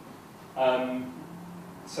like that.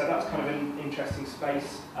 So that's kind of an interesting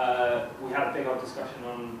space. We had a big old discussion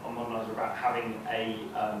on Modernizer about having a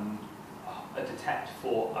detect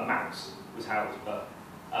for a mouse was how it was put,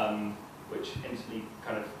 which instantly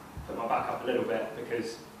kind of put my back up a little bit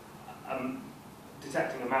because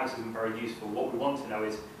detecting a mouse isn't very useful. What we want to know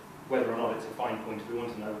is whether or not it's a fine point. We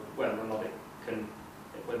want to know whether or not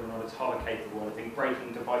it's hover capable. And I think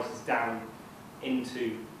breaking devices down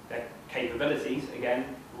into their capabilities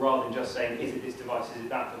again, rather than just saying is it this device, is it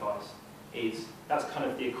that device, that's kind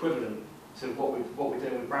of the equivalent to what we're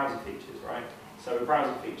doing with browser features, right? So with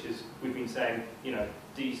browser features, we've been saying, you know,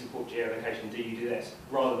 do you support geolocation? Do you do this?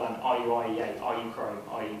 Rather than are you IE8, are you Chrome,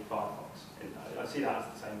 are you Firefox? I see that as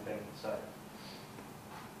the same thing. So.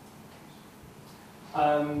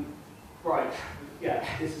 Right, yeah,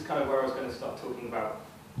 this is kind of where I was going to start talking about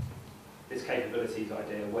this capabilities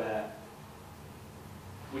idea, where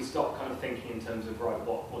we stop kind of thinking in terms of, right,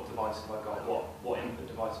 what device have I got, what input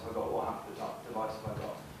device have I got, what output device have I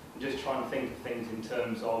got, and just trying to think of things in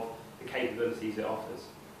terms of the capabilities it offers.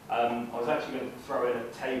 I was actually going to throw in a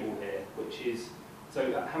table here, which is,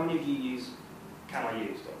 so how many of you use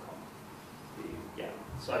caniuse.com? Yeah,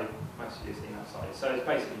 so most of you have seen that site. So it's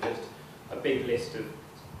basically just a big list of,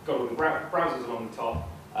 got all the browsers along the top,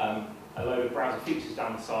 a load of browser features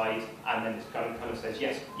down the side, and then it kind of says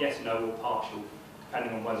yes, no, or partial,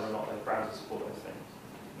 depending on whether or not those browsers support those things.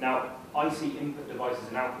 Now, I see input devices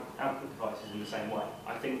and output devices in the same way.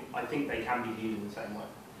 I think they can be viewed in the same way.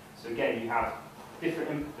 So again, you have different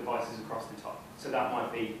input devices across the top. So that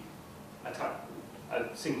might be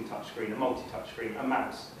a single touch screen, a multi-touch screen, a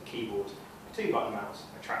mouse, a keyboard, a 2-button mouse,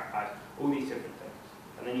 a trackpad, all these different things.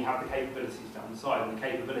 And then you have the capabilities down the side, and the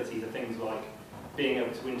capabilities are things like being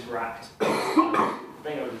able to interact,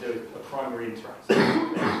 being able to do a primary interaction,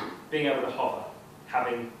 being able to hover,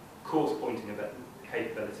 having coarse pointing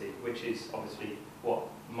capability, which is obviously what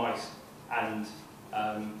mice and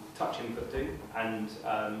touch input do, and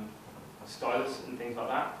stylus and things like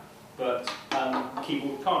that. But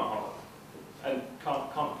keyboard can't hover and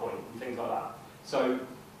can't point and things like that. So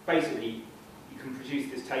basically, you can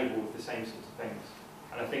produce this table with the same sorts of things.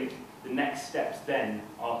 And I think the next steps then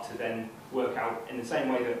are to then work out in the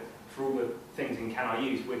same way that for all the things in Can I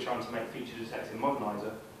Use, we're trying to make feature detects in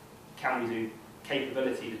Modernizer, can we do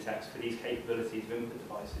capability detects for these capabilities of input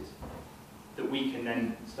devices that we can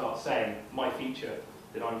then start saying my feature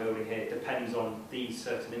that I'm building here depends on these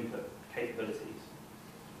certain input capabilities.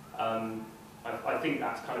 I think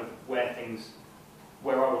that's kind of where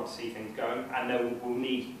I want to see things going, and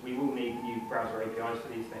we will need new browser APIs for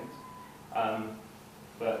these things.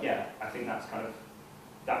 But yeah, I think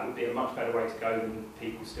that would be a much better way to go than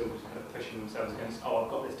people still just kind of pushing themselves against, oh,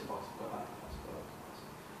 I've got this device, I've got that device, I've got that device.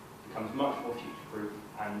 It becomes much more future-proof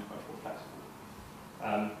and much more flexible.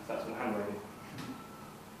 So that's all hand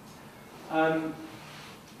waving.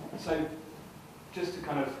 So just to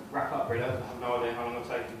kind of wrap up, really, I have no idea how long I've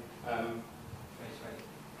taken.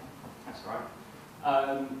 That's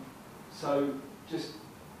right. So just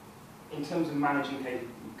in terms of managing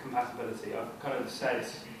compatibility, I've kind of said,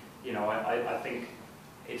 you know, I think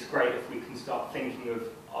it's great if we can start thinking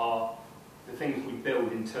of the things we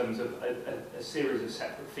build in terms of a series of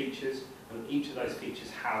separate features, and each of those features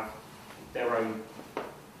have their own,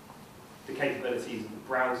 the capabilities of the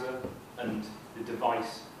browser and the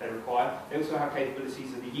device they require. They also have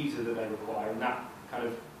capabilities of the user that they require, and that kind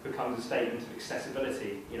of becomes a statement of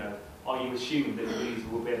accessibility. You know, are you assuming that the user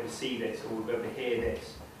will be able to see this or will be able to hear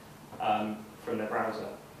this from their browser?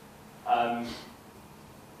 And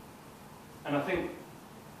I think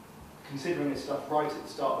considering this stuff right at the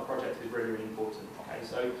start of the project is really, really important. Okay,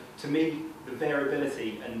 so to me, the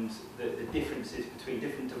variability and the differences between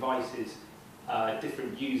different devices,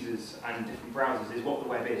 different users, and different browsers is what the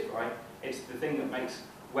web is, right? It's the thing that makes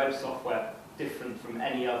web software different from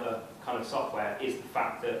any other kind of software is the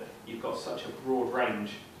fact that you've got such a broad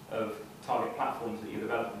range of target platforms that you're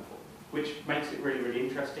developing for, which makes it really, really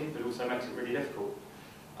interesting, but also makes it really difficult.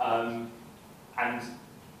 And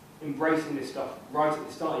embracing this stuff right at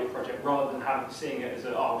the start of your project, rather than seeing it as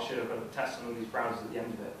a, oh shit, I've got to test some of these browsers at the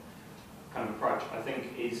end of it kind of approach, I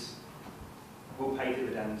think will pay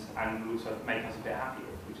dividends and will also make us a bit happier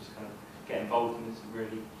if we just kind of get involved in this and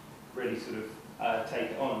really, really sort of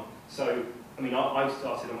take it on. So, I mean, I've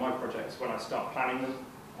started on my projects when I start planning them,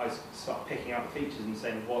 I start picking out the features and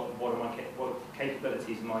saying what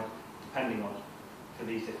capabilities am I depending on for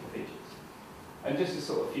these different features. And just a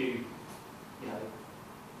sort of few,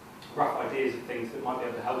 rough ideas of things that might be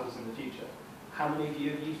able to help us in the future. How many of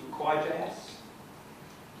you have used Require.js?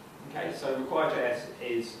 Okay, so Require.js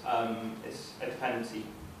is it's a dependency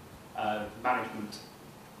management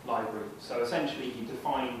library. So essentially, you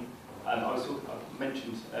define. I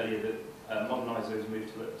mentioned earlier that Modernizer has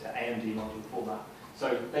moved to AMD module format.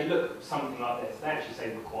 So they look something like this. They actually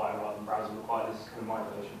say Require rather than browser require. This is kind of my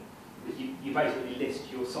version. You basically list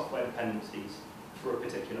your software dependencies for a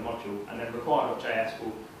particular module, and then Require.js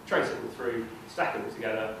will trace it all through, stack it all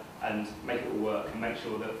together, and make it all work, and make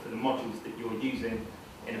sure that for the modules that you're using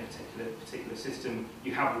in a particular system,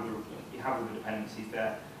 you have all the dependencies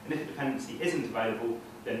there. And if a dependency isn't available,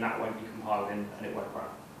 then that won't be compiled in and it won't run.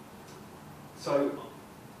 So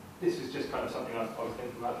this was just kind of something I was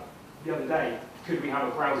thinking about the other day. Could we have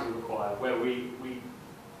a browser require where we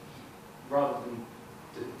rather than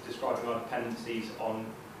describing our dependencies on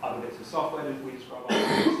other bits of software, we describe our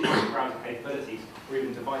dependencies on browser capabilities or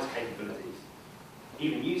even device capabilities,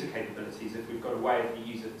 even user capabilities, if we've got a way of the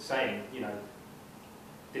user saying,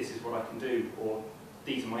 this is what I can do, or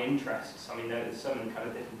these are my interests. I mean, there's so many kind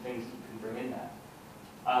of different things that you can bring in there.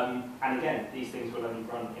 And again, these things will only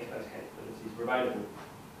run if those capabilities are available.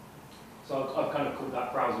 So I've kind of called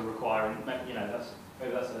that browser require, and maybe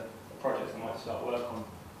that's a project I might start work on.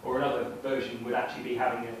 Or another version would actually be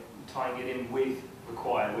tying it in with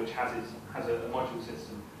require, which has a module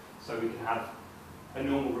system. So we can have a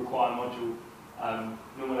normal require module,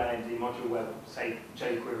 normal AMD module where, say,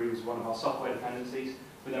 jQuery is one of our software dependencies,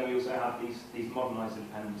 but then we also have these modernizer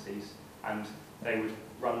dependencies, and they would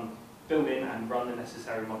build in and run the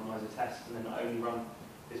necessary modernizer tests, and then only run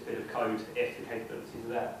this bit of code if the capabilities are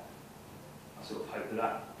there. I sort of hope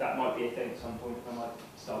that might be a thing at some point. I might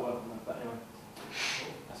start working on that, but anyway,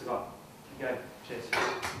 that's about it. Okay,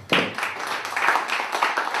 cheers.